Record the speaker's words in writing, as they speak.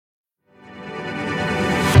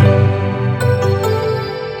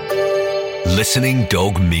Listening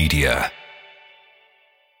Dog Media.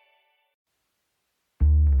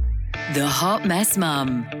 The Hot Mess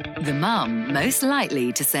Mum. The mum most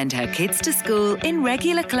likely to send her kids to school in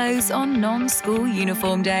regular clothes on non-school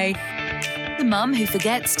uniform day. The mum who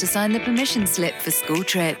forgets to sign the permission slip for school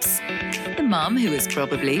trips. The mum who has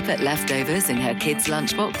probably put leftovers in her kids'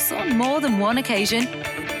 lunchbox on more than one occasion.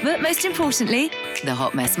 But most importantly, the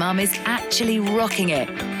Hot Mess Mum is actually rocking it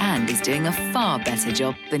and is doing a far better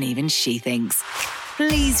job than even she thinks.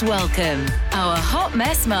 Please welcome our Hot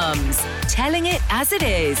Mess Mums, telling it as it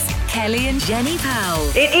is, Kelly and Jenny Powell.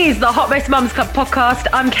 It is the Hot Mess Mums Club podcast.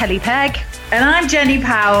 I'm Kelly Pegg. And I'm Jenny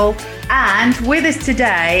Powell. And with us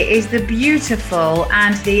today is the beautiful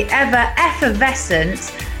and the ever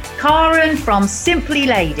effervescent Karen from Simply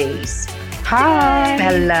Ladies. Hi.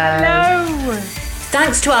 Hello.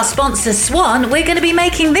 Thanks to our sponsor Swan, we're going to be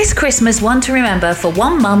making this Christmas one to remember for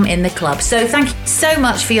one mum in the club. So thank you so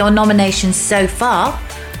much for your nominations so far.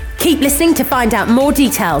 Keep listening to find out more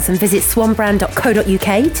details and visit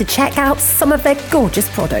swanbrand.co.uk to check out some of their gorgeous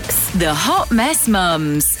products. The Hot Mess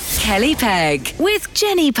Mums, Kelly Pegg with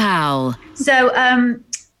Jenny Powell. So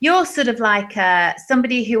you're sort of like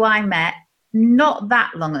somebody who I met not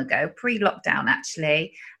that long ago, pre-lockdown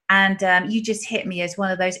actually. And you just hit me as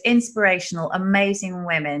one of those inspirational, amazing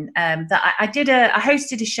women that I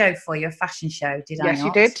hosted a show for you, a fashion show, did I not? Yes,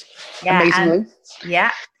 you did. Yeah, amazingly.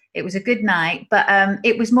 Yeah, it was a good night. But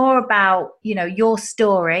it was more about, you know, your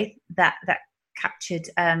story that captured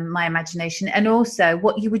my imagination and also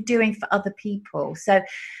what you were doing for other people. So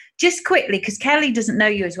just quickly, because Kelly doesn't know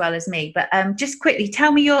you as well as me, but just quickly,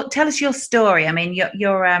 tell us your story. I mean,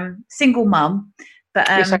 you're single mum. But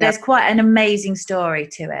Yes, there's quite an amazing story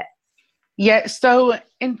to it. Yeah, so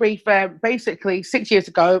in brief, basically 6 years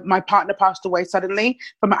ago, my partner passed away suddenly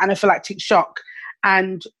from an anaphylactic shock.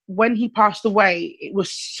 And when he passed away, it was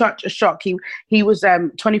such a shock. He was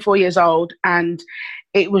 24 years old, and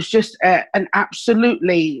it was just an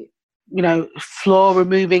absolutely, you know,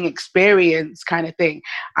 floor-removing experience kind of thing.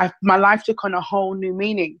 My life took on a whole new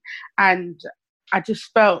meaning. And I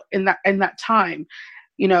just felt in that time,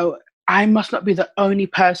 you know, I must not be the only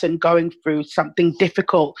person going through something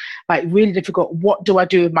difficult, like really difficult. What do I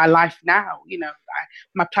do with my life now? You know,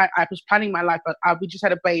 I was planning my life, but we just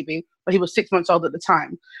had a baby, but he was 6 months old at the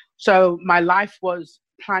time. So my life was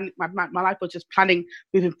planning. My life was just planning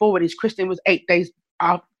moving forward. His christening was 8 days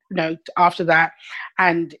after that,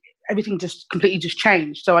 and everything just completely just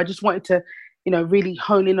changed. So I just wanted to, you know, really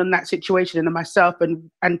hone in on that situation and on myself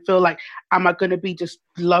and feel like, am I going to be just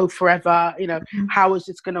low forever? You know, how is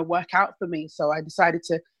this going to work out for me? So I decided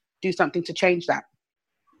to do something to change that.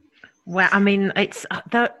 Well, I mean, it's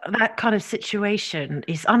that kind of situation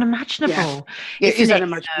is unimaginable. Yeah, it is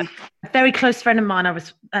unimaginable. A very close friend of mine, I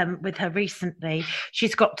was with her recently.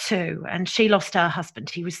 She's got two, and she lost her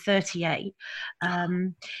husband. He was 38.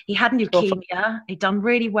 He had leukemia. He'd done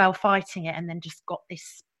really well fighting it, and then just got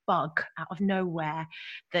this bug out of nowhere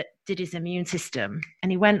that did his immune system,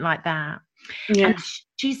 and he went like that. Yeah. And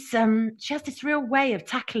she has this real way of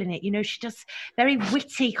tackling it. You know, she does very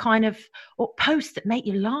witty kind of posts that make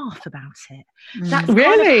you laugh about it. That's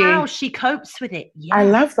really kind of how she copes with it. Yeah. I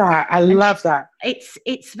love that. I love that.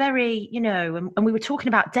 It's very, you know, and we were talking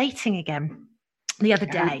about dating again the other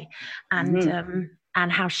day,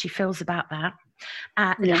 and how she feels about that.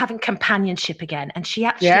 Having companionship again, and she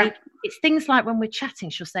actually it's things like when we're chatting,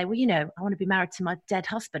 she'll say, well, you know, I want to be married to my dead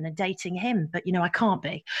husband and dating him, but you know, I can't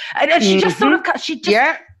be. And she just sort of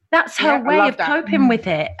that's her way of coping with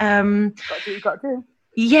it. You've got to do.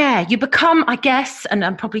 Yeah, you become, I guess,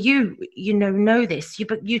 and probably you know this,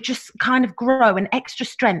 you just kind of grow an extra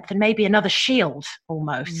strength and maybe another shield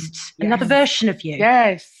almost, another version of you.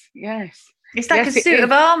 Yes. It's like a suit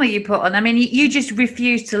of armour you put on. I mean, you just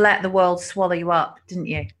refused to let the world swallow you up, didn't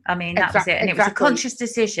you? I mean, that was it. And it was a conscious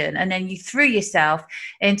decision. And then you threw yourself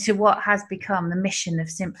into what has become the mission of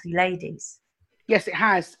Simply Ladies. Yes, it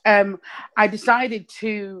has. I decided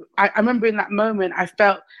to, I remember in that moment, I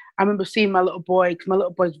remember seeing my little boy, because my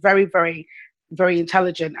little boy is very, very, very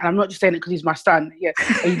intelligent. And I'm not just saying it because he's my son. Yeah,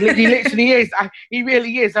 he literally is. He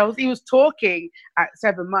really is. He was talking at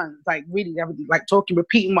 7 months, like really, like talking,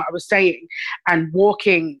 repeating what I was saying, and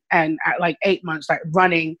walking. And at like 8 months, like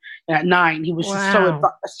running. And at 9, he was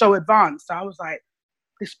just so advanced. So I was like,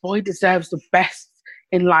 this boy deserves the best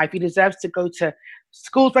in life. He deserves to go to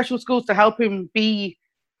schools, special schools, to help him be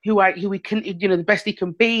who he can, you know, the best he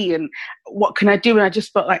can be. And what can I do? And I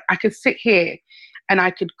just felt like I could sit here and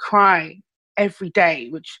I could cry every day,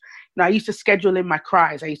 which, you know, I used to schedule in my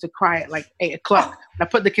cries. I used to cry at like 8 o'clock. I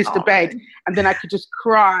put the kids to bed, and then I could just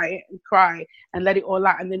cry and let it all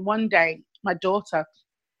out. And then one day, my daughter,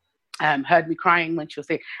 heard me crying when she was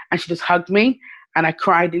there, and she just hugged me, and I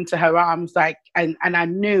cried into her arms, like, and I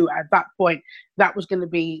knew at that point that was going to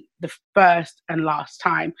be the first and last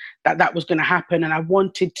time that was going to happen. And I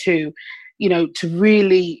wanted to, to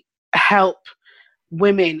really help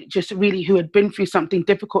women just really who had been through something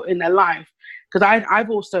difficult in their life, because I've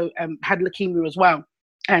also had leukemia as well.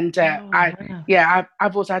 And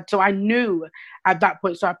I've also had, so I knew at that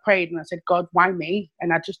point, so I prayed and I said, God, why me?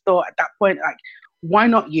 And I just thought at that point, like, why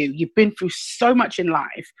not you? You've been through so much in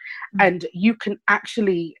life, and you can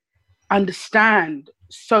actually understand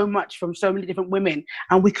so much from so many different women,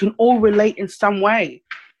 and we can all relate in some way.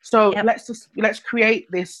 So let's create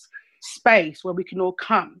this space where we can all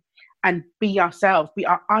come and be ourselves, be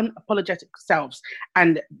our unapologetic selves.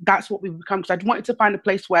 And that's what we've become. Because I wanted to find a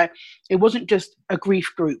place where it wasn't just a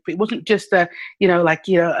grief group. It wasn't just I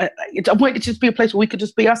wanted it to just be a place where we could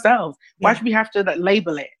just be ourselves. Why should we have to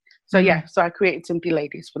label it? So so I created Simply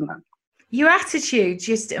Ladies from that. Your attitude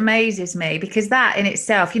just amazes me, because that in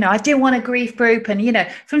itself, I didn't want a grief group. And,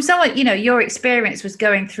 from someone, your experience was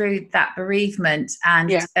going through that bereavement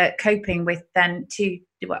and coping with then two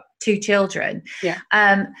children.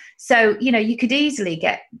 So, you could easily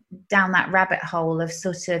get down that rabbit hole of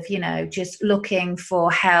sort of, just looking for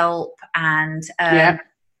help and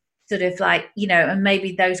sort of like, and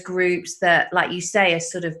maybe those groups that, like you say, are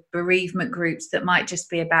sort of bereavement groups that might just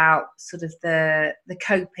be about sort of the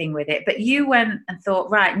coping with it. But you went and thought,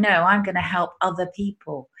 right, no, I'm going to help other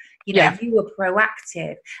people. You were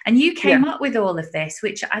proactive, and you came up with all of this,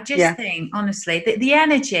 which I just think, honestly, the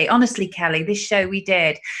energy, honestly, Kelly, this show we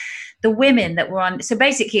did, the women that were on, so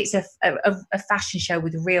basically it's a fashion show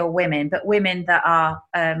with real women, but women that are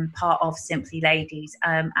part of Simply Ladies,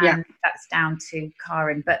 and that's down to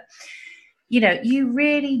Karen. But you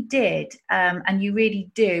really did, and you really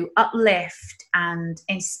do uplift and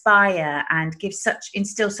inspire and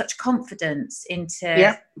instill such confidence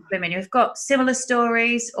into women who've got similar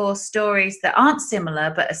stories, or stories that aren't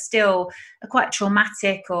similar but are quite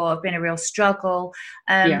traumatic or have been a real struggle.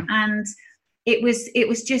 And it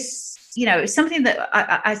was just, it was something that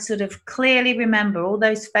I sort of clearly remember all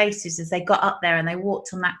those faces as they got up there and they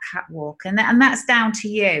walked on that catwalk, and that's down to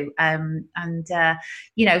you.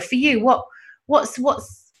 For you, what's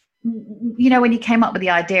when you came up with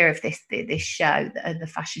the idea of this show, the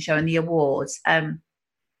fashion show and the awards,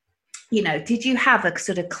 did you have a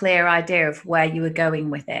sort of clear idea of where you were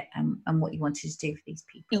going with it and what you wanted to do for these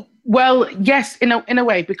people? Well, yes, in a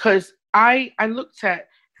way, because I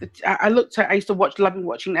used to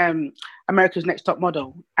watching America's Next Top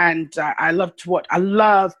Model, and I love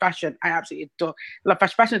fashion. I absolutely love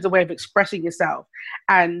fashion. Fashion is a way of expressing yourself,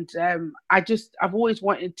 and I've always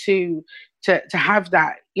wanted to have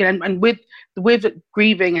that, and with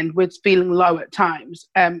grieving and with feeling low at times,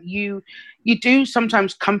 you do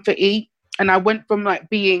sometimes comfort eat, and I went from like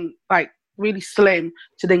being like really slim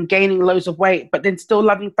to then gaining loads of weight, but then still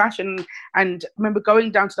loving fashion. And I remember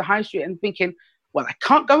going down to the high street and thinking, well, I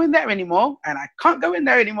can't go in there anymore, and I can't go in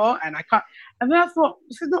there anymore, and I can't. And then I thought,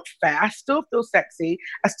 this is not fair. I still feel sexy.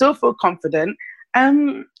 I still feel confident.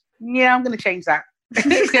 I'm going to change that. I'm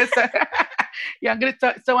going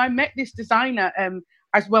to. So I met this designer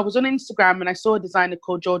as well. I was on Instagram, and I saw a designer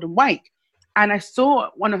called Jordan Wake. And I saw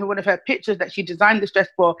one of her pictures that she designed this dress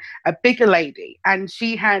for a bigger lady, and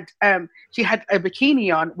she had a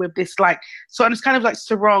bikini on with this it's kind of like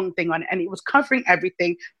sarong thing on it, and it was covering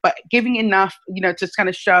everything but giving enough, to kind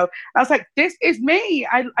of show. I was like, this is me.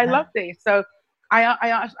 I love this. So I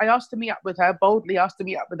asked to meet up with her, boldly asked to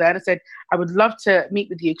meet up with her, and I said, I would love to meet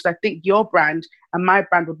with you because I think your brand and my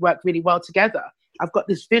brand would work really well together. I've got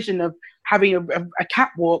this vision of having a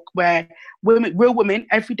catwalk where real women,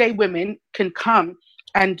 everyday women can come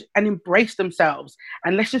and embrace themselves.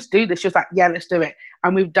 And let's just do this. She was like, yeah, let's do it.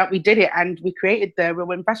 And we did it, and we created the Real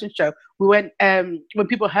Women Fashion Show. We went, when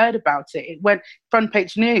people heard about it, it went front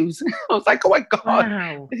page news. I was like, oh my God,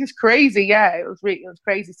 wow. This is crazy. Yeah, it was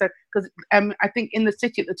crazy. So, because I think in the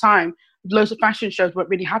city at the time, loads of fashion shows weren't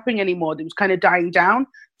really happening anymore. It was kind of dying down.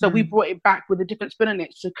 So we brought it back with a different spin on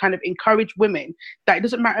it to kind of encourage women that it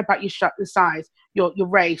doesn't matter about your size, your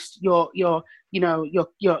race, your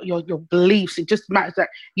beliefs. It just matters that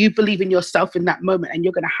you believe in yourself in that moment, and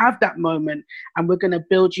you're going to have that moment, and we're going to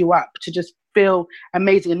build you up to just feel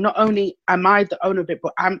amazing. And not only am I the owner of it,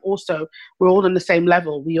 but we're all on the same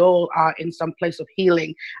level. We all are in some place of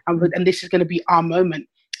healing, and this is going to be our moment,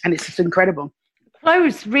 and it's just incredible.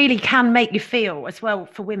 Clothes really can make you feel as well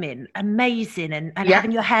for women amazing, and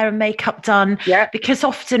having your hair and makeup done, because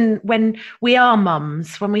often when we are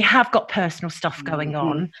mums, when we have got personal stuff going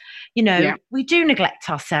on, you know, we do neglect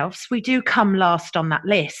ourselves, we do come last on that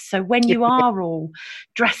list. So when you are all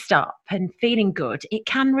dressed up and feeling good, it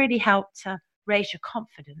can really help to raise your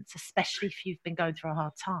confidence, especially if you've been going through a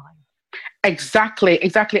hard time. Exactly.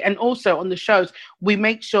 And also on the shows, we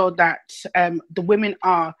make sure that the women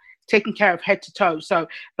are taken care of head to toe. So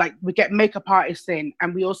like we get makeup artists in,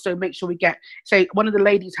 and we also make sure we get, say, one of the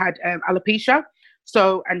ladies had alopecia,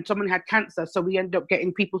 so, and someone had cancer, so we end up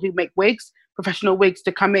getting people who make wigs, professional wigs,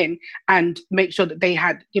 to come in and make sure that they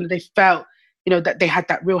had, you know, they felt, you know, that they had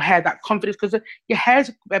that real hair, that confidence, because your hair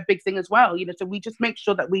is a big thing as well, you know. So we just make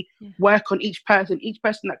sure that we work on each person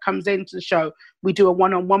that comes into the show. We do a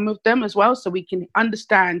one-on-one with them as well, so we can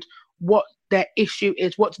understand what their issue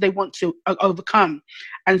is, what do they want to overcome.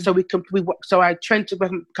 And so so I trained to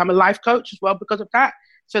become a life coach as well because of that,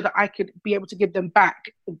 so that I could be able to give them back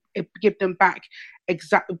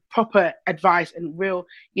exact proper advice and real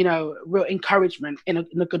encouragement in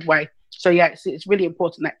a good way. So yeah, it's really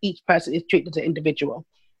important that each person is treated as an individual.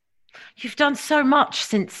 You've done so much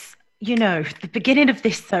since, you know, the beginning of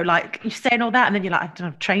this, though. Like, you're saying all that, and then you're like,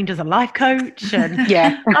 I've trained as a life coach, and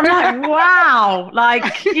I'm like, wow,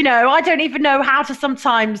 like, you know, I don't even know how to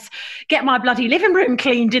sometimes get my bloody living room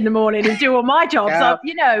cleaned in the morning and do all my jobs. So,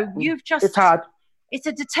 you know, you've just, it's hard. It's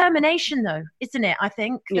a determination, though, isn't it? I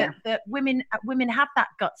think that women have that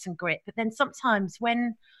guts and grit, but then sometimes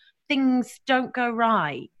when things don't go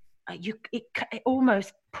right, it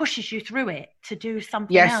almost pushes you through it to do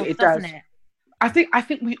something else, doesn't it? I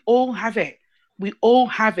think we all have it. We all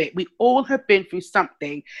have it. We all have been through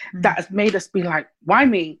something that has made us be like, why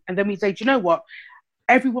me? And then we say, do you know what?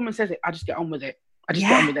 Every woman says it. I just get on with it. Get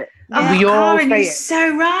on with it. Oh, we all Karen, say you're it.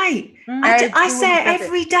 so right. I say it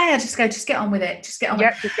every day. I just go, just get on with it. Just get on with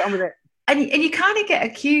it. Just get on with it. And you kind of get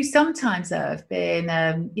accused sometimes of being,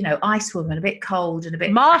 you know, ice woman, a bit cold and a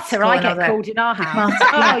bit martyr. I get called in our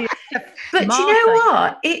house. But do you know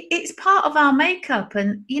what? It's part of our makeup,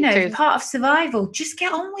 and, you know, part of survival. Just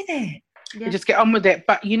get on with it. Just get on with it.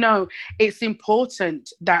 But, you know, it's important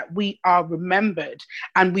that we are remembered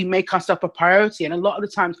and we make ourselves a priority. And a lot of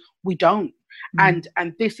the times we don't. And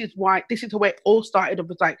this is why, this is the way it all started. It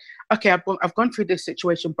was like, okay, I've gone through this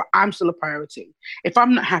situation, but I'm still a priority. If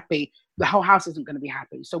I'm not happy, the whole house isn't going to be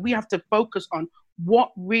happy. So we have to focus on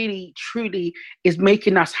what really, truly is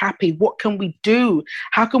making us happy. What can we do?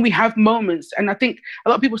 How can we have moments? And I think a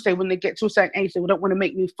lot of people say when they get to a certain age, they don't want to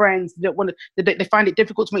make new friends. They don't want to. They find it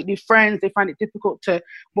difficult to make new friends. They find it difficult to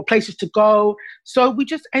what places to go. So we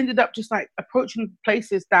just ended up just like approaching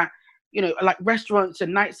places that, you know, like restaurants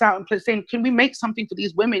and nights out, and places, saying, can we make something for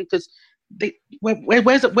these women? Because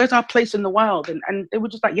where's our place in the world? And they were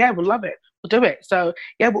just like, yeah, we'll love it. We'll do it. So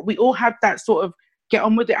yeah, but we all have that sort of get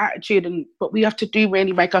on with the attitude, but we have to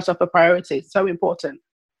really make ourselves a priority. It's so important.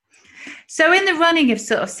 So in the running of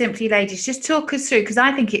sort of Simply Ladies, just talk us through, because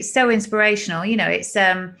I think it's so inspirational. You know, it's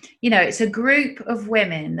it's a group of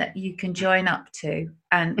women that you can join up to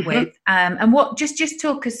and with, and what just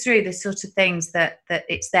talk us through the sort of things that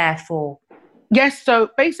it's there for. Yes. So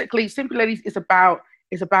basically, Simply Ladies is about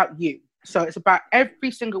you. So it's about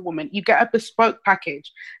every single woman. You get a bespoke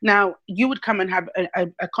package. Now, you would come and have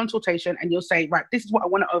a consultation, and you'll say, right, this is what I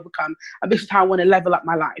want to overcome, and this is how I want to level up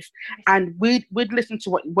my life. And we'd listen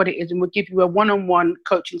to what it is, and we'll give you a one-on-one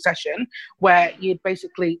coaching session where you'd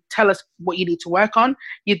basically tell us what you need to work on.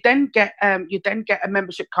 You then get a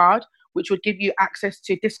membership card, which would give you access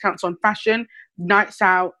to discounts on fashion, nights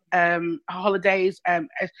out, holidays,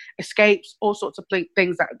 escapes, all sorts of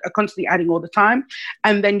things that are constantly adding all the time.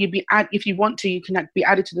 And then if you want to, you can be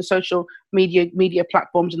added to the social media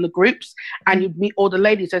platforms and the groups, and you'd meet all the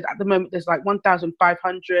ladies. At the moment, there's like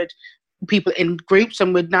 1,500 people in groups,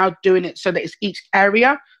 and we're now doing it so that it's each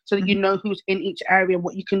area, so that you know who's in each area,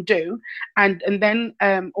 what you can do. And then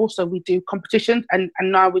also we do competitions, and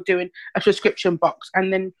now we're doing a subscription box.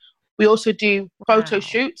 And then we also do photo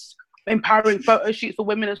shoots, empowering photo shoots for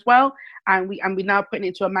women as well. And we now putting it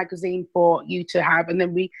into a magazine for you to have. And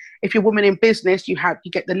then if you're a woman in business, you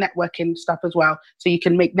get the networking stuff as well. So you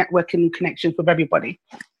can make networking connections with everybody.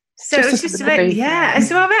 So it was just about, yeah. And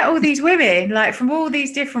so I met all these women, like from all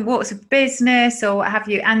these different walks of business or what have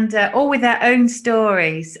you, and all with their own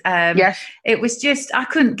stories. Yes. It was just, I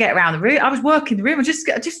couldn't get around the room. I was working the room. I just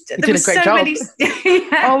you there was so many.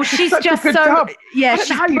 Yeah. Oh, she's just so job. Yeah,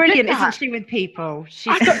 she's brilliant, isn't she, with people?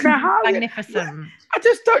 She's I don't know how magnificent. I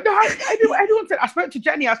just don't know how anyone said. I spoke to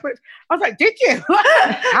Jenny. I was like, did you? How?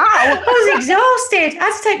 I was exhausted. I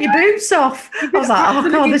had to take my boots off. I was like, oh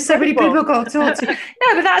God, there's so many people I've got to talk to.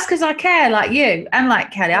 No, but that's because I care, like you and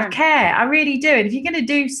like Kelly. Yeah. I care. I really do. And if you're going to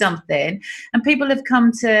do something, and people have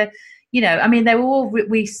come to, you know, I mean, they were all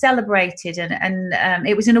we celebrated, and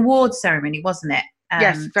it was an award ceremony, wasn't it?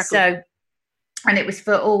 Yes, exactly. So. And it was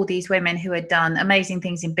for all these women who had done amazing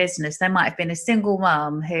things in business. There might have been a single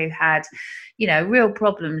mum who had, you know, real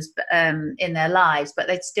problems in their lives, but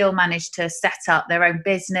they'd still managed to set up their own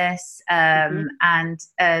business. And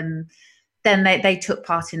then they took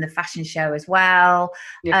part in the fashion show as well.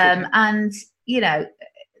 Yes, and, you know,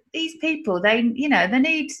 these people, they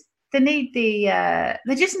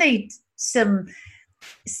just need some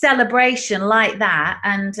celebration like that,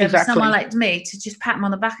 and someone like me to just pat them on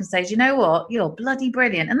the back and say, you know what, you're bloody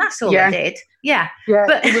brilliant. And that's all I did. Yeah,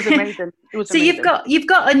 but it was amazing. So amazing. you've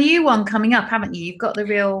got a new one coming up, haven't you? You've got the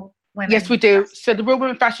Real Women. Yes, we do. So the Real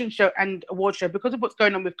Women Fashion Show and Award Show, because of what's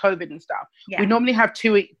going on with COVID and stuff, we normally have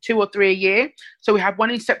two or three a year. So we have one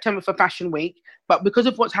in September for Fashion Week, but because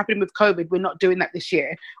of what's happening with COVID, we're not doing that this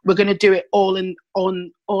year. We're going to do it all in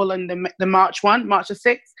the March one, March the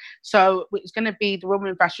 6th. So it's going to be the Real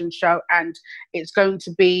Women Fashion Show, and it's going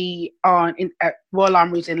to be at Royal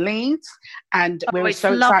Armouries in Leeds, and we're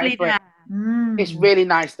so excited for it. It's really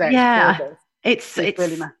nice there. Yeah, it's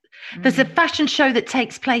really nice. There's a fashion show that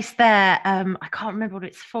takes place there. I can't remember what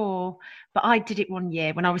it's for, but I did it one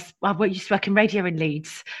year when I used to work in radio in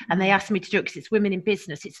Leeds, and they asked me to do it because it's women in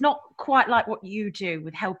business. It's not quite like what you do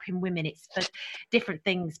with helping women. It's for different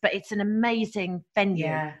things, but it's an amazing venue.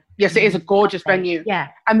 Yeah. Yes, it is a gorgeous venue. Yeah.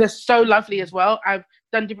 And they're so lovely as well. I've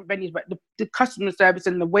done different venues, but the customer service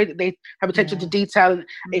and the way that they have attention to detail, and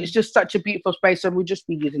it's just such a beautiful space, and we'll just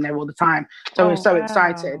be using there all the time. So we're so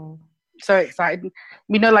excited. So excited.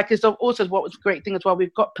 We know, like, it's also what was a great thing as well.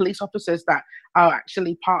 We've got police officers that are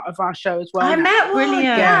actually part of our show as well. I met one.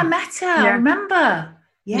 Yeah, I met her. I remember.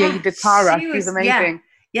 Yeah, you did Tara. She's amazing.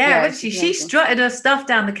 Yeah, she strutted her stuff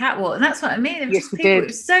down the catwalk, and that's what I mean. Yes, we did. It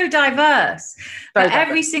was so diverse. But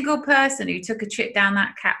every single person who took a trip down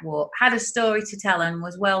that catwalk had a story to tell and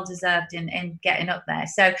was well deserved in getting up there.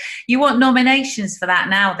 So you want nominations for that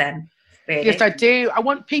now, then? Really? Yes, I do. I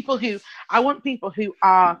want people who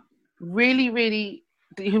are really, really,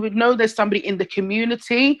 who would know there's somebody in the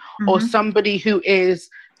community, or somebody who is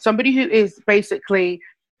basically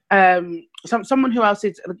someone who else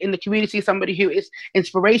is in the community, somebody who is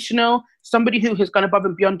inspirational, somebody who has gone above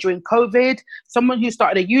and beyond during COVID, someone who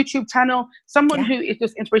started a YouTube channel, someone who is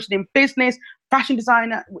just inspirational in business, fashion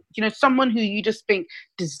designer, you know, someone who you just think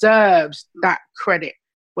deserves that credit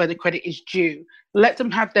where the credit is due. Let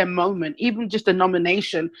them have their moment. Even just a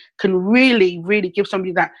nomination can really, really give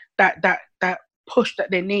somebody that push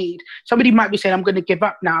that they need. Somebody might be saying, I'm going to give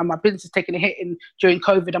up now. My business is taking a hit during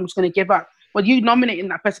COVID. I'm just going to give up. Well, you nominating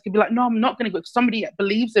that person could be like, no, I'm not going to go, because somebody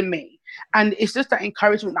believes in me. And it's just that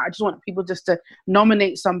encouragement that I just want people just to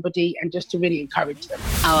nominate somebody and just to really encourage them.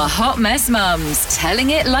 Our Hot Mess Mums, telling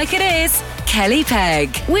it like it is. Kelly Pegg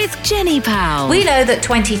with Jenny Powell. We know that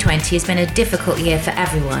 2020 has been a difficult year for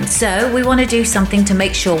everyone, so we want to do something to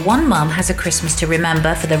make sure one mum has a Christmas to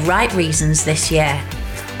remember for the right reasons this year.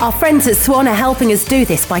 Our friends at Swan are helping us do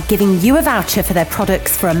this by giving you a voucher for their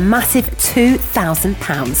products for a massive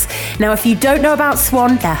 £2,000. Now, if you don't know about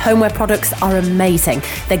Swan, their homeware products are amazing.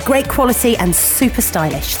 They're great quality and super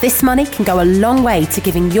stylish. This money can go a long way to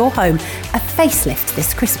giving your home a facelift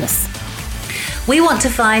this Christmas. We want to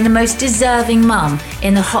find the most deserving mum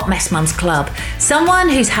in the Hot Mess Mums Club, someone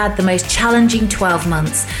who's had the most challenging 12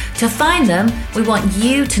 months. To find them, we want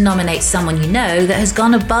you to nominate someone you know that has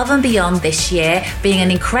gone above and beyond this year, being an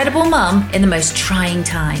incredible mum in the most trying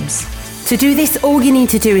times. To do this, all you need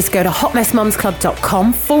to do is go to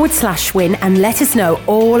hotmessmumsclub.com/win and let us know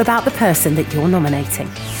all about the person that you're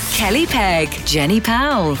nominating. Kelly Pegg, Jenny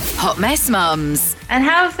Powell, Hot Mess Mums. And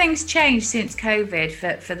how have things changed since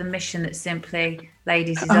COVID for the mission that Simply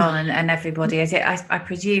Ladies is on and everybody? Is it? I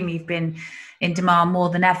presume you've been in demand more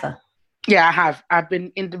than ever. Yeah, I have. I've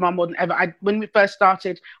been in demand more than ever. When we first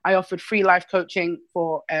started, I offered free life coaching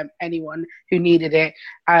for anyone who needed it,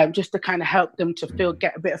 just to kind of help them to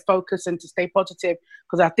get a bit of focus and to stay positive.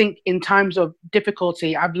 Because I think in times of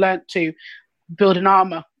difficulty, I've learned to build an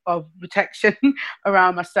armor of protection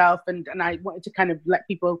around myself, and I wanted to kind of let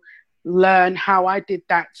people learn how I did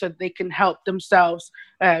that so they can help themselves.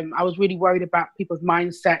 I was really worried about people's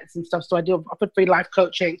mindsets and stuff, so I offered free life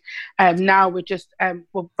coaching. Now we're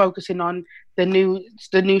focusing on the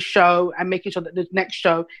new show and making sure that the next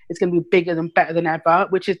show is going to be bigger and better than ever,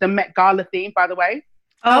 which is the Met Gala theme, by the way.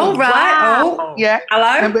 Oh, right. Wow. Oh, yeah.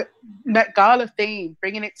 Hello. Met Gala theme,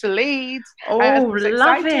 bringing it to Leeds. Oh,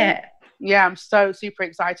 love it. Yeah, I'm so super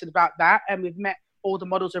excited about that. And we've met all the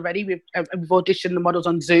models already. We've auditioned the models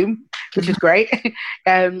on Zoom, which is great.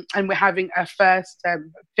 And we're having a first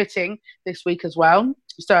fitting this week as well.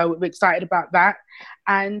 So we're excited about that.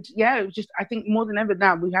 And yeah, it was just, I think more than ever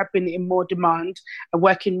now, we have been in more demand and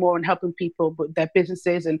working more and helping people with their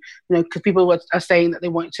businesses. And, because people are saying that they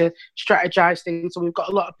want to strategize things. So we've got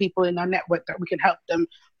a lot of people in our network that we can help them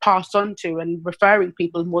pass on to, and referring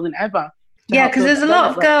people more than ever. Yeah, because there's a lot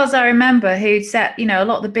of girls I remember who'd set, a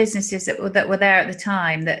lot of the businesses that were there at the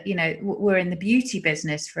time that, were in the beauty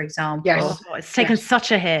business, for example. Yes. Oh, it's taken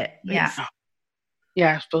such a hit. Yeah.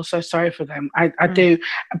 Yeah, I feel so sorry for them. I do.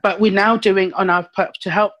 But we're now doing to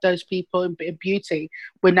help those people in beauty,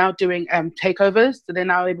 we're now doing takeovers. So they're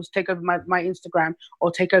now able to take over my Instagram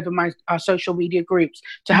or take over our social media groups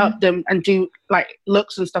to help them and do like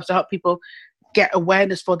looks and stuff to help people get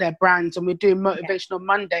awareness for their brands. And we're doing motivational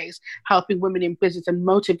Mondays, helping women in business and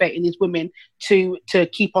motivating these women to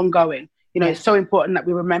keep on going. It's so important that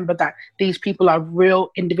we remember that these people are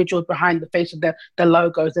real individuals behind the face of their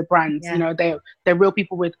logos, their brands. They're real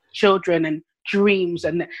people with children and dreams,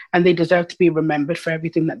 and they deserve to be remembered for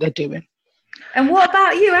everything that they're doing. And what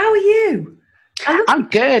about you? How are you? I'm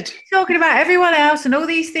good. Talking about everyone else and all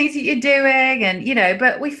these things that you're doing, and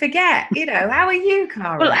but we forget. How are you,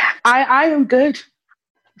 Cara? Well, I am good.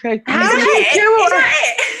 Okay. How do you do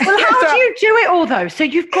it? Well, how do you do it all though? So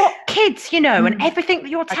you've got kids, and everything that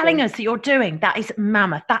you're telling us that you're doing, that is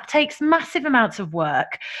mammoth. That takes massive amounts of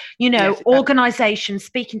work. Organisation,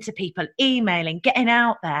 speaking to people, emailing, getting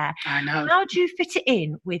out there. I know. How do you fit it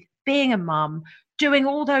in with being a mum, doing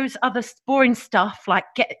all those other boring stuff like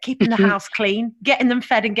keeping the house clean, getting them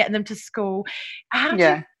fed and getting them to school?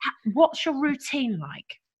 What's your routine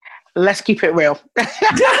like? Let's keep it real.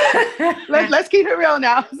 let's keep it real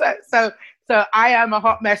now. So I am a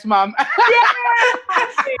hot mess mum.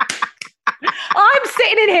 I'm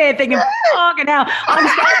sitting in here thinking, fucking hell,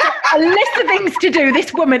 a list of things to do.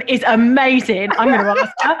 This woman is amazing. I'm going to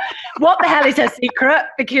ask her, what the hell is her secret?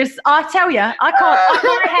 Because I tell you, I can't,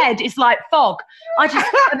 my head is like fog.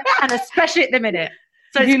 And especially at the minute.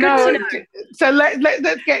 So it's good to know. So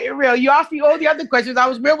let's get it real. You asked me all the other questions. I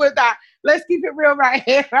was real with that. Let's keep it real right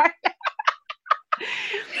here, right?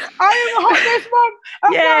 I am a hot mess mum.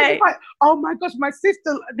 I was like, oh my gosh, my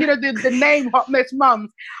sister, the name Hot Mess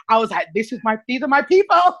Mums. I was like, these are my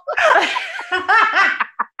people.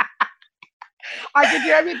 I can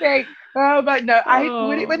do everything. Oh, but no,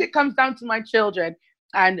 when it comes down to my children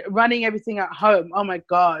and running everything at home, oh my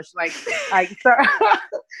gosh, like so,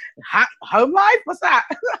 home life, what's that?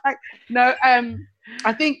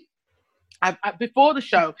 I think before the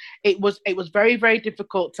show, it was very, very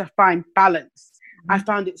difficult to find balance. I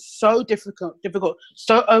found it so difficult,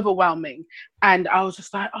 so overwhelming. And I was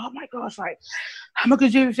just like, oh my gosh, like, how am I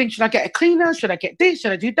going to do everything? Should I get a cleaner? Should I get this?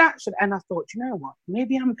 Should I do that? And I thought, you know what?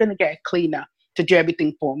 Maybe I'm going to get a cleaner to do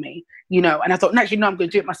everything for me, And I thought, actually, no, I'm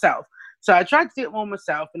going to do it myself. So I tried to do it all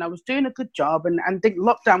myself, and I was doing a good job. And I think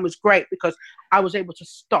lockdown was great because I was able to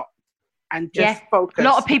stop and just focus. A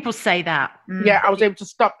lot of people say that. Yeah, I was able to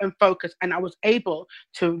stop and focus, and I was able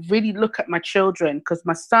to really look at my children, because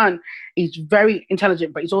my son is very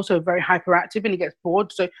intelligent, but he's also very hyperactive and he gets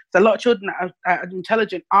bored. So a lot of children that are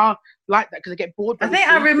intelligent are like that because they get bored. I think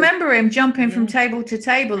I remember him jumping from table to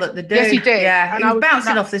table at the do. Yes, he did. Yeah, and he was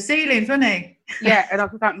bouncing off the ceilings, wasn't he? Yeah, and I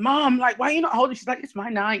was like, Mom, like, why are you not holding? She's like, it's my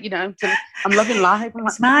night, I'm loving life. I'm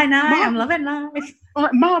like, it's my night, I'm loving life. I'm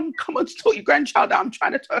like, Mom, come on, sort your grandchild out. I'm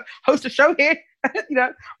trying to host a show here. I'm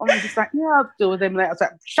just like, yeah, I'll deal with him later. I was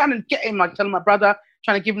like, Shannon, get him. Like, telling my brother,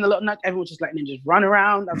 trying to give him the little nut. Everyone's just letting him just run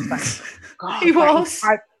around. I was like, God.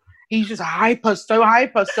 He's just so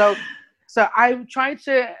hyper. So I tried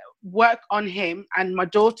to work on him. And my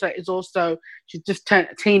daughter is also, she just turned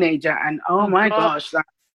a teenager. And oh my gosh, like,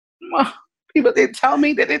 people didn't tell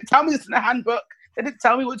me. They didn't tell me this in the handbook. They didn't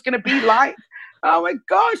tell me what it's going to be like. Oh my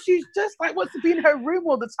gosh, she's just like wants to be in her room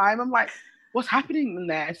all the time. I'm like, what's happening in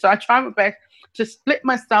there? So I try my best to split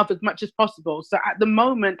myself as much as possible. So at the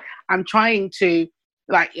moment, I'm trying to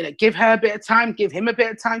give her a bit of time, give him a bit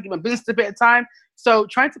of time, give my business a bit of time. So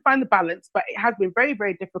trying to find the balance, but it has been very,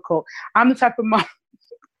 very difficult. I'm the type of mom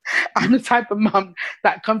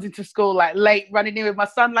that comes into school like late, running in with my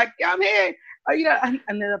son, like, yeah, I'm here. And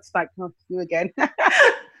then I'm just like, oh, you again.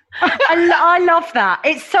 I love that.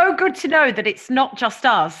 It's so good to know that it's not just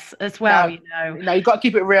us as well. No, you've got to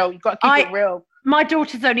keep it real. You've got to keep it real. My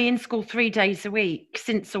daughter's only in school 3 days a week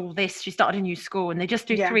since all this. She started a new school and they just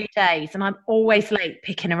do 3 days, and I'm always late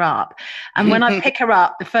picking her up. And when I pick her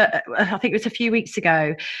up, I think it was a few weeks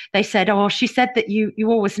ago, they said, "Oh, she said that you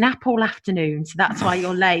always nap all afternoon, so that's why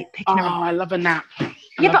you're late picking her up." Oh, I love a nap.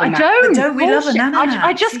 But I don't. Don't we love a nap?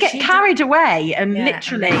 I just get carried away and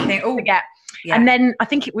literally forget. Yeah. And then I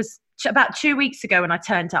think it was about 2 weeks ago when I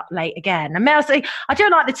turned up late again. And I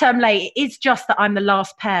don't like the term late. It is just that I'm the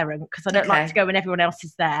last parent because I don't like to go when everyone else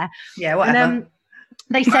is there. Yeah, whatever. And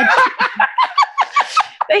they said...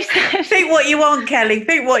 Think what you want, Kelly.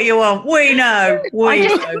 Think what you want. We know. Do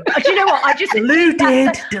you know what? I just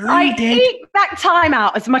deluded. I eat that time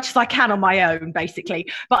out as much as I can on my own, basically.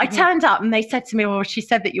 But I turned up and they said to me, "Oh, she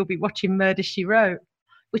said that you'll be watching Murder, She Wrote,"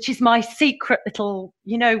 which is my secret little,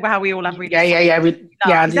 how we all have really. Is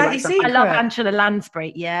that your secret? I love Angela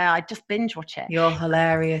Lansbury. Yeah, I just binge watch it. You're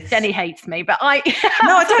hilarious. Jenny hates me, but I.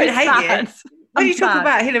 No, I don't hate you. When you talk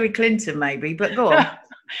about Hillary Clinton, maybe, but go on.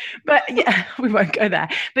 But yeah, we won't go there.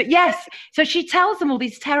 But yes, so she tells them all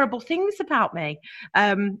these terrible things about me.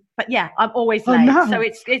 But yeah, I'm always late. No. So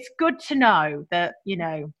it's good to know that,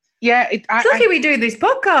 Yeah, it's lucky we do this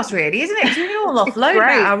podcast, really, isn't it? Because we all offload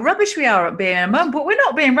about how rubbish we are at being a mum, but we're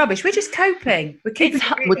not being rubbish. We're just coping. We're doing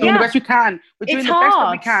the best we can. We're doing the best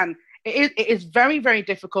that we can. It is very, very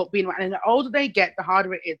difficult being, and the older they get, the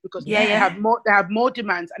harder it is because they have more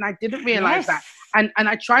demands. And I didn't realize that. And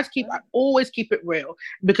I try to always keep it real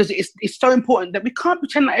because it's so important that we can't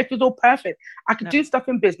pretend like it's all perfect. I can do stuff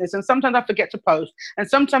in business, and sometimes I forget to post, and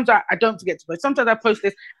sometimes I don't forget to post. Sometimes I post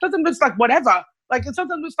this. Sometimes it's like whatever. Like,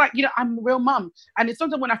 sometimes it's like, I'm a real mum. And it's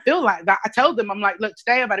sometimes when I feel like that, I tell them, I'm like, look,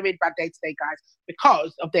 today I've had a really bad day today, guys,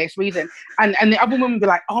 because of this reason. And the other women be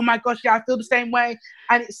like, oh my gosh, yeah, I feel the same way.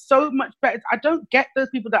 And it's so much better. I don't get those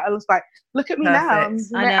people that are just like, look at me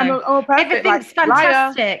perfect. now. I'm all perfect. Everything's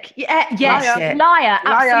fantastic. Liar.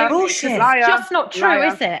 Absolutely. Bullshit. Liar. It's just not true,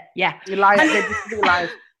 is it? Yeah. You liar.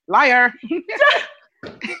 Liar.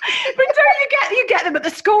 But don't you get them at the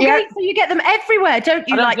school gates? So you get them everywhere, don't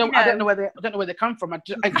you? I don't know where they come from. And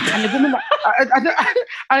the women,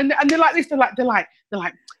 and they're like this. They're like,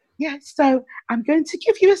 yeah. So I'm going to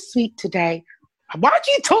give you a sweet today. Why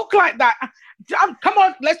do you talk like that? Come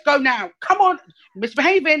on, let's go now. Come on,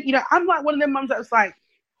 misbehaving. I'm like one of them mums that's like,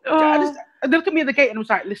 they look at me at the gate and I was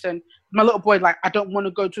like, listen, my little boy, like, I don't want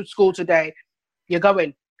to go to school today. You're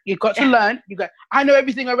going. You've got to learn. I know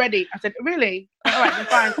everything already. I said, really? All right,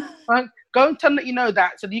 then fine. Go and tell them that you know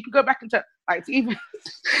that, so that you can go back and tell, like, even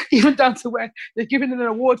down to when they're giving them an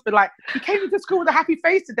award for, like, he came into school with a happy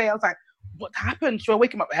face today. I was like, what happened? Should I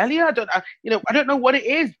wake him up earlier? I don't know what it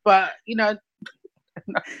is, but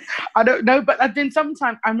I don't know. But then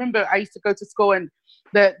sometimes I remember I used to go to school and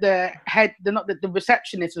the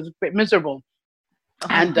receptionist was a bit miserable.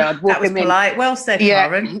 And that was polite. Well said,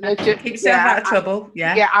 Lauren. Keep yourself out of trouble.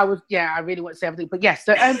 I really want to say everything, but yes.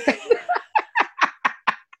 So,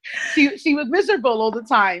 she was miserable all the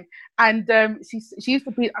time, and she used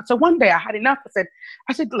to be. So one day I had enough.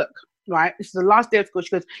 I said, look, right, this is the last day of school. She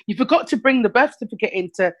goes, you forgot to bring the birth certificate in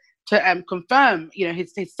to confirm,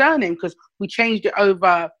 his surname, because we changed it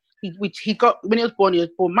over. He got, when he was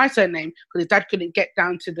born my surname because his dad couldn't get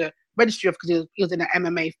down to the registry because he was in an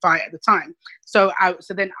MMA fight at the time. So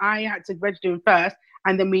then I had to register him first,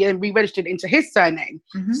 and then we re-registered into his surname.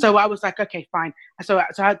 Mm-hmm. So I was like, okay, fine. So I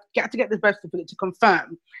had to get the birth certificate to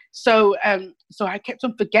confirm. So I kept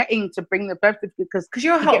on forgetting to bring the birth certificate because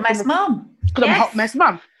you're a hot mess mum. Because I'm a hot mess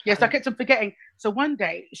mum. Yes, I kept on forgetting. So one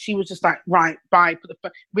day she was just like, right, bye,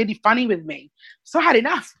 really funny with me. So I had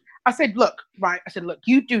enough. I said, look,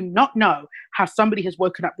 you do not know how somebody has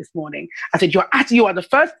woken up this morning. I said, you are the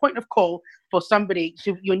first point of call for somebody.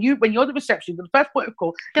 So when you're the reception, the first point of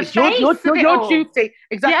call. It's your duty.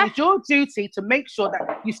 Exactly. Yeah. It's your duty to make sure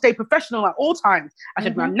that you stay professional at all times. I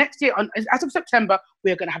said, well, next year, as of September,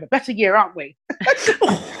 we are going to have a better year, aren't we? I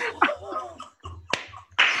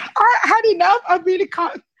had enough. I really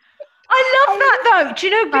can't. I love that though. Do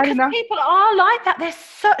you know, because people are like that.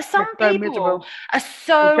 Some people miserable. Are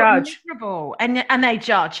so miserable and they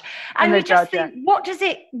judge. And you just think, what does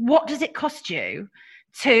it cost you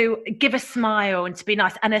to give a smile and to be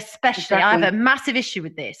nice? And especially, I have a massive issue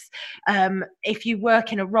with this. If you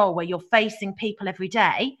work in a role where you're facing people every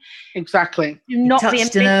day. Exactly. Do not be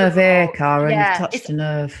touched a nerve here, Karen. Yeah, you touched a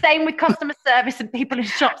nerve. Same with customer service and people in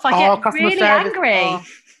shops. I get really angry. Oh.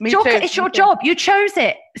 It's your job. You chose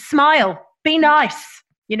it. Smile. Be nice.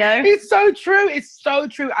 It's so true. It's so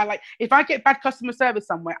true. If I get bad customer service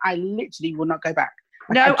somewhere, I literally will not go back.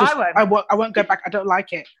 No, I won't. I won't go back. I don't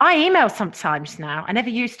like it. I email sometimes now. I never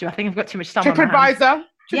used to. I think I've got too much time on my hands. TripAdvisor.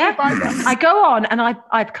 Yeah, I go on and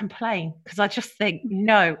I complain because I just think,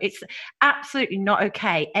 no, it's absolutely not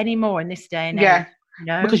okay anymore in this day and age. Yeah,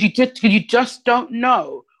 no, because you just don't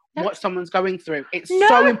know what someone's going through. It's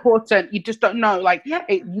so important. You just don't know. Like,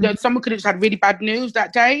 someone could have just had really bad news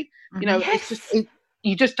that day. You know, it's just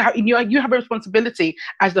you just have, you have a responsibility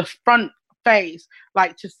as the front face,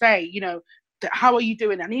 like to say, you know, how are you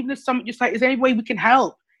doing? And even if someone just like, is there any way we can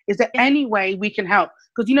help? Is there any way we can help?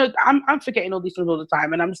 Because, you know, I'm forgetting all these things all the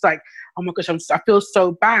time. And I'm just like, oh my gosh, I feel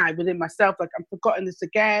so bad within myself. Like, I'm forgotten this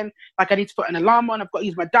again. Like, I need to put an alarm on. I've got to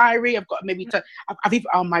use my diary. I've got maybe to, I've even,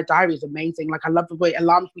 my diary is amazing. Like, I love the way it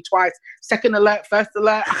alarms me twice. Second alert, first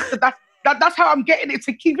alert. That's how I'm getting it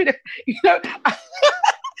to keep it, you know.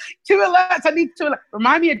 2 alerts. I need to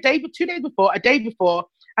remind me 2 days before, a day before.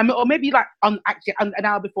 Or maybe like an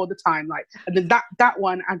hour before the time, like, and then that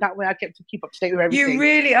one, and that way I get to keep up to date with everything. You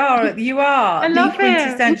really are. You are the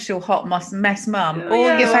quintessential hot mess mum.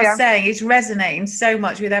 All you're saying is resonating so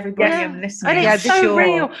much with everybody and listening. And it's so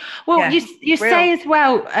real. Well, you say as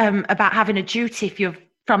well about having a duty if you're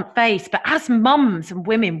front face, but as mums and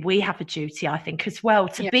women, we have a duty, I think, as well,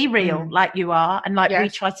 to be real like you are, and like we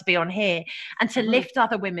try to be on here, and to lift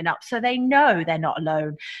other women up so they know they're not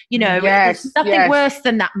alone. You know, there's nothing worse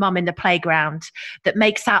than that mum in the playground that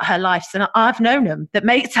makes out her life, and I've known them, that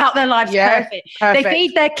makes out their lives perfect. They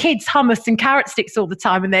feed their kids hummus and carrot sticks all the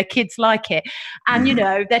time, and their kids like it. And, you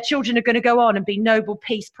know, their children are going to go on and be Nobel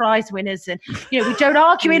Peace Prize winners. And, you know, we don't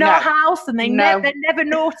argue in our house, and they're never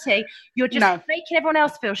naughty. You're just making everyone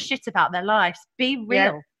else feel shit about their lives. Be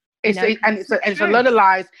real. It's a load of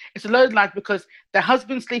lies. It's a load of lies because their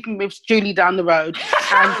husband's sleeping with Julie down the road,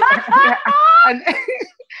 and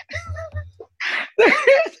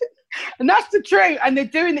and that's the truth. And they're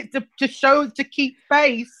doing it to keep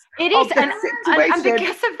face. It is, and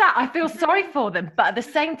because of that, I feel sorry for them. But at the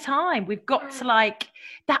same time, we've got to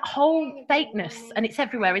that whole fakeness, and it's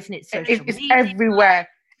everywhere, isn't it? It's everywhere.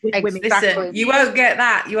 Exactly. Listen, you won't get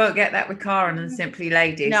that. You won't get that with Karen and Simply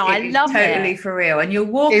Ladies. No, I love it. Totally for real. And you'll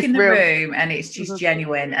walk in the room, and it's just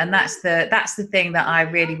genuine. And that's the thing that I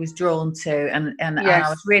really was drawn to, and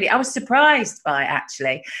I was surprised by,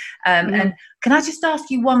 actually. And can I just ask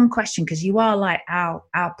you one question, because you are like our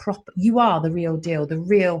proper. You are the real deal, the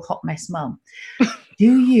real hot mess mum.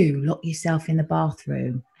 Do you lock yourself in the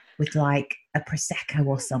bathroom with like a Prosecco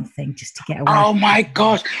or something just to get away? Oh my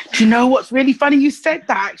gosh. Do you know what's really funny? You said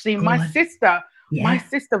that, actually. My sister,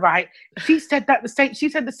 right? She said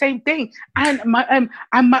the same thing. And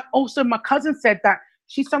my cousin said that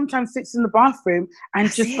she sometimes sits in the bathroom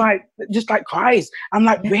and just cries. I'm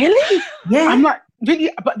like, really? Yeah. I'm like,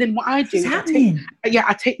 really? But then what I do is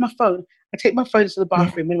I take my phone. I take my phone to the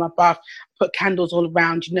bathroom in my bath, put candles all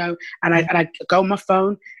around, you know, and I go on my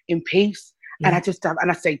phone in peace. And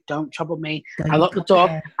I say, don't trouble me. I lock the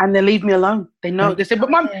door and they leave me alone. They know. They say,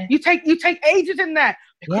 but Mum, you take ages in there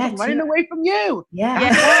because I'm running away from you.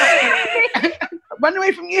 Run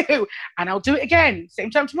away from you. And I'll do it again,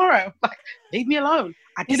 same time tomorrow. Like, leave me alone.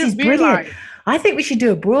 I didn't realize. I think we should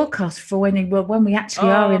do a broadcast for when we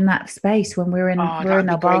actually are in that space, when we're in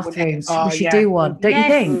our bathrooms. We should do one, don't you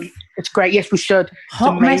think? It's great. Yes, we should.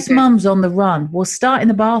 Hot mess mums on the run. We'll start in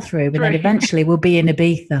the bathroom and then eventually we'll be in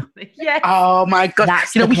Ibiza. Yes. Oh my God.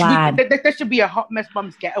 That's the plan. There should be a hot mess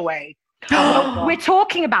mums getaway. We're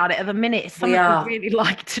talking about it at the minute. It's something we'd really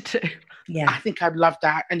like to do. Yeah. I think I'd love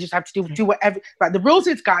that, and just have to do whatever. Like, the rules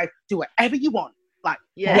is, guys, do whatever you want. Like,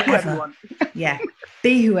 whatever you want.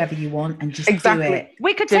 Be whoever you want and just do it.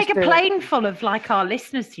 We could take a plane full of like our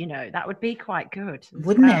listeners, you know. That would be quite good.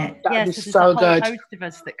 Wouldn't it? That would be so good. There's a whole host of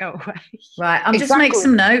us that go away. Right, I'll just make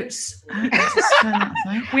some notes.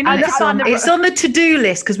 We need to find it's on the to-do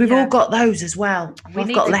list, because we've all got those as well. We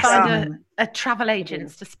need to find a travel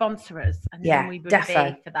agents to sponsor us, and then we would be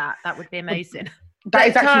for that. That would be amazing. That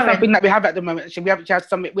is actually something that we have at the moment. Actually,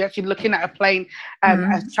 we're actually looking at a plane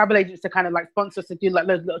as travel agents to kind of like sponsor us to do like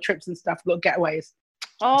those little trips and stuff, little getaways.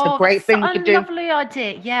 Oh, it's a great thing we could do. Lovely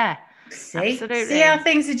idea. Yeah. See how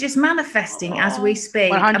things are just manifesting as we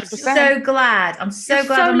speak. 100%. I'm so glad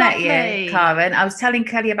I met you, Karen. I was telling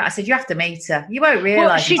Kelly I said, you have to meet her. You won't realise.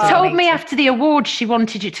 Well, she told me after the awards she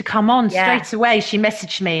wanted you to come on straight away. She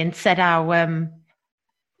messaged me and said how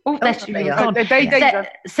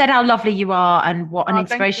said how lovely you are and what an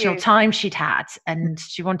inspirational time she'd had, and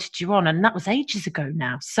she wanted you on, and that was ages ago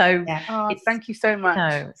now. So thank you so much.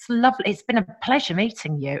 No, it's lovely. It's been a pleasure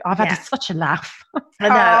meeting you. I've had such a laugh.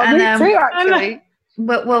 I know. Me too, actually.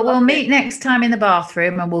 We'll meet next time in the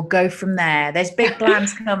bathroom and we'll go from there. There's big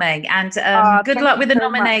plans coming, and good luck with the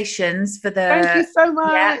nominations for the. Thank you so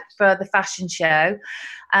much. Yeah, for the fashion show.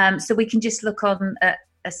 So we can just look on a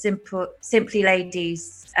Simply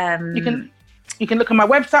Ladies. You can look on my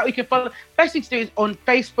website. You can follow. Best thing to do is on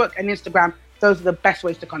Facebook and Instagram. Those are the best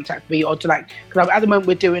ways to contact me, or to because at the moment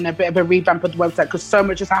we're doing a bit of a revamp of the website because so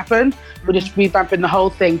much has happened. We're just revamping the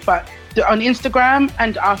whole thing. But on Instagram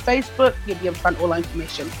and our Facebook, you'll be able to find all our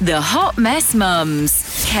information. The Hot Mess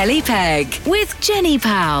Mums, Kelly Pegg with Jenny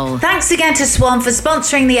Powell. Thanks again to Swan for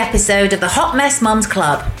sponsoring the episode of the Hot Mess Mums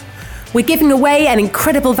Club. We're giving away an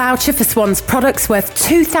incredible voucher for Swan's products worth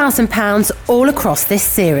 £2,000 all across this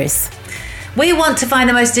series. We want to find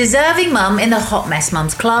the most deserving mum in the Hot Mess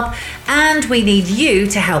Mums Club, and we need you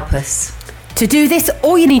to help us. To do this,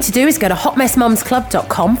 all you need to do is go to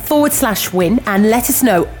hotmessmumsclub.com/win and let us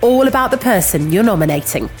know all about the person you're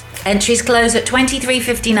nominating. Entries close at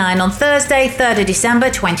 23:59 on Thursday, 3rd of December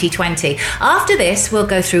 2020. After this, we'll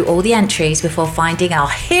go through all the entries before finding our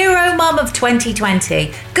hero mum of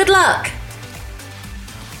 2020. Good luck!